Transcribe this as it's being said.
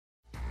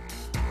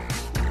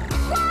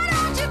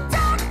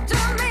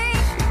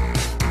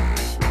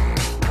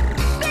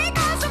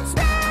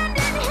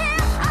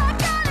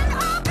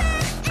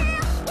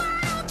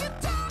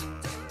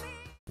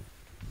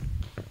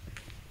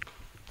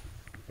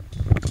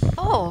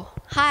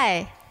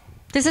Hi,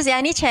 this is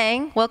Annie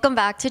Chang. Welcome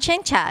back to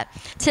Chang Chat.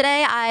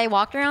 Today I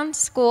walked around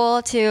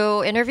school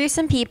to interview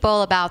some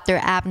people about their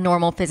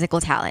abnormal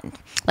physical talent.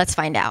 Let's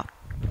find out.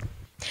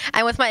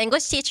 I'm with my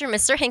English teacher,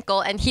 Mr.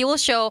 Hinkle, and he will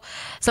show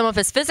some of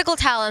his physical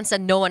talents that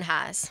no one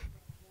has.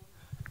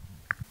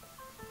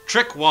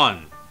 Trick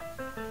 1.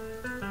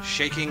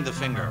 Shaking the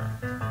finger.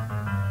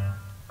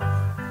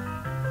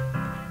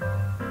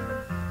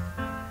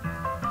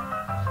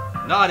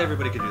 Not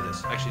everybody can do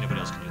this. Actually,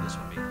 nobody else can do this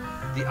with me.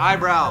 The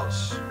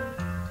eyebrows.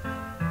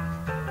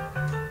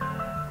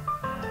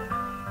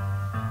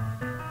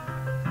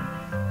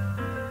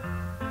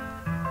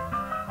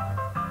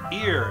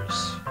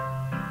 Ears.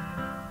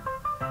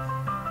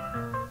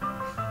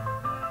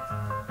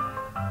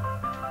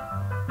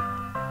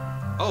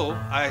 Oh,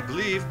 I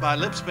believe my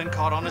lip's been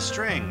caught on a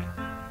string.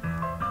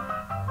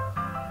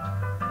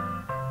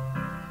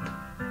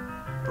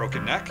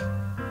 Broken neck.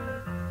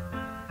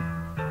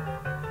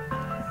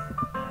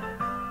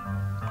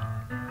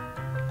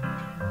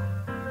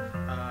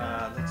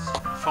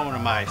 One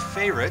of my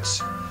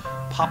favorites,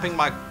 popping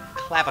my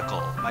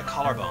clavicle, my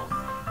collarbone.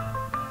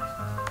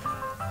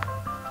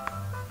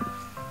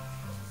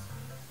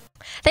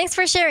 Thanks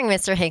for sharing,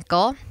 Mr.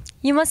 Hinkle.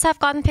 You must have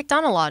gotten picked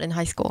on a lot in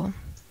high school.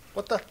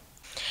 What the?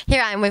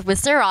 Here I'm with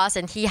Mr. Ross,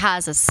 and he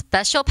has a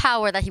special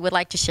power that he would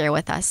like to share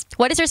with us.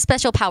 What is your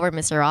special power,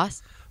 Mr.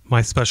 Ross?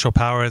 My special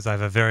power is I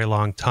have a very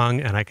long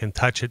tongue and I can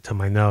touch it to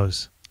my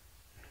nose.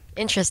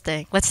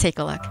 Interesting. Let's take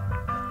a look.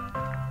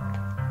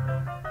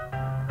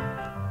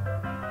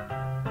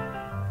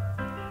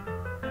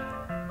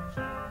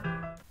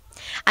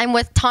 I'm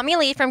with Tommy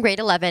Lee from grade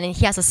 11, and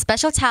he has a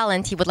special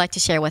talent he would like to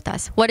share with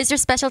us. What is your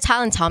special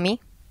talent,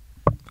 Tommy?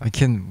 I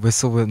can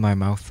whistle with my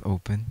mouth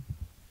open.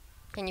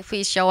 Can you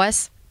please show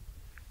us?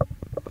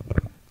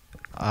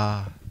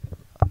 I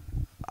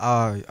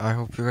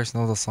hope you guys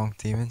know the song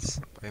Demons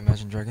by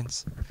Imagine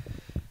Dragons.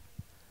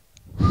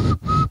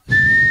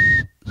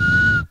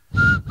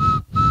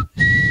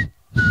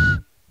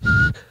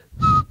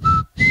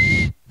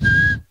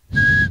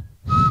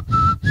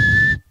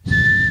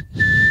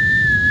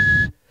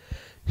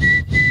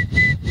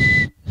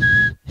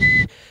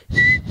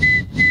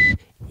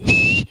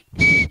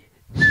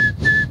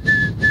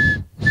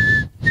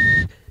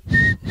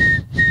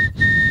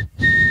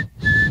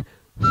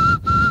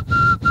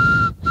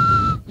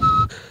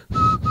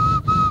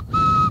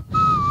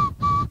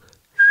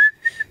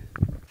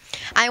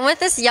 I'm with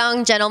this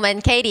young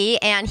gentleman, Katie,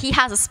 and he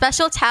has a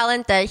special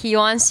talent that he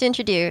wants to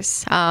introduce.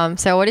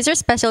 So what is your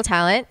special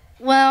talent?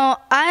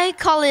 Well, I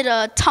call it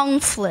a tongue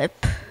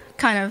flip,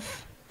 kind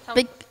of.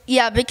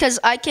 Yeah, because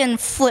I can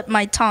flip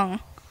my tongue.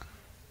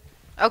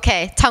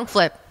 Okay, tongue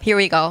flip. Here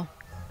we go.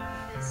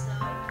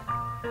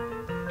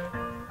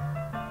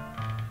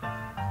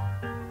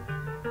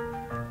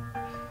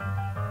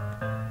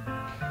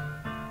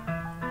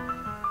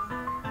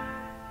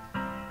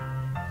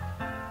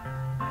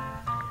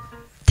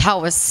 That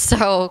was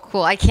so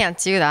cool. I can't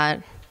do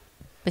that,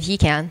 but he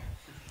can.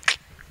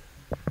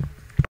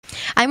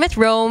 I'm with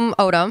Rome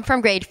Odom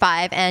from grade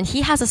 5, and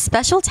he has a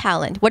special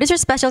talent. What is your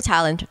special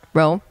talent,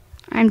 Rome?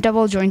 I'm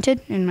double jointed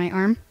in my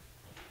arm.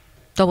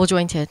 Double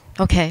jointed.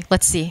 Okay,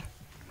 let's see.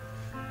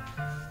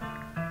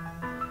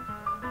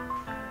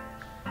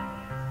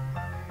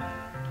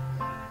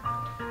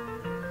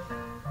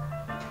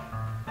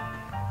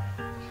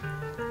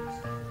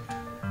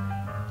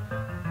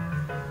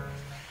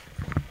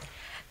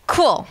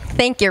 Cool.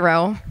 Thank you,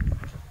 Ro.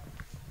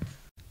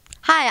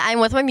 Hi, I'm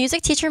with my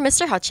music teacher,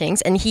 Mr.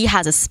 Hutchings, and he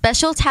has a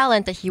special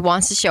talent that he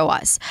wants to show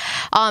us.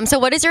 So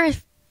what is your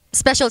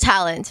special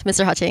talent,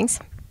 Mr. Hutchings?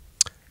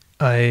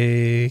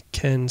 I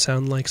can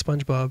sound like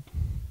SpongeBob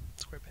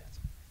SquarePants.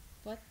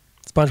 What?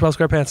 SpongeBob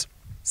SquarePants.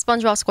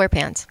 SpongeBob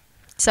SquarePants.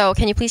 So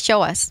can you please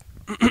show us?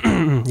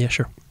 Yeah,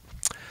 sure.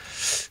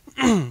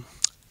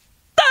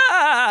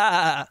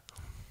 Ah!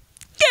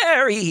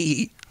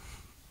 Gary!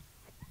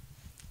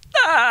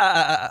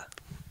 Ah!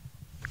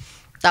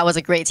 That was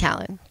a great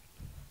talent.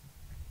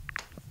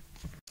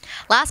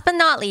 Last but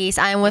not least,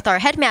 I am with our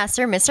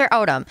headmaster, Mr.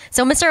 Odom.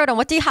 So, Mr. Odom,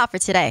 what do you have for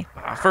today?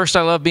 First,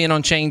 I love being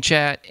on Chang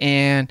Chat,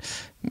 and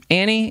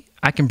Annie,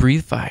 I can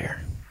breathe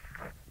fire.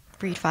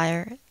 Breathe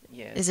fire?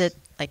 Yes. Is it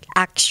like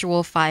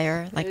actual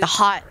fire, like the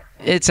hot?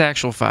 It's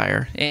actual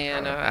fire,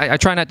 and I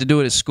try not to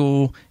do it at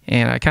school,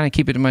 and I kind of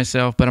keep it to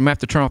myself, but I'm going to have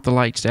to turn off the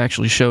lights to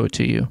actually show it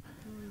to you.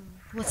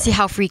 Let's see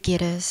how freaky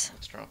it is.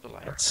 Let's turn off the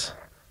lights.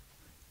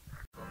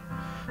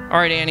 All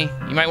right, Annie,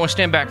 you might want to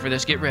stand back for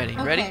this. Get ready.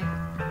 Okay. Ready?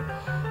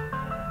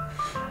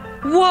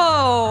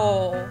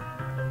 Whoa!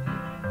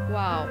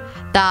 Wow.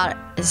 That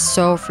is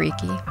so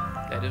freaky.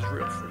 That is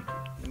real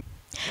freaky.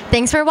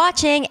 Thanks for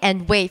watching,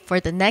 and wait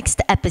for the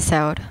next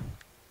episode.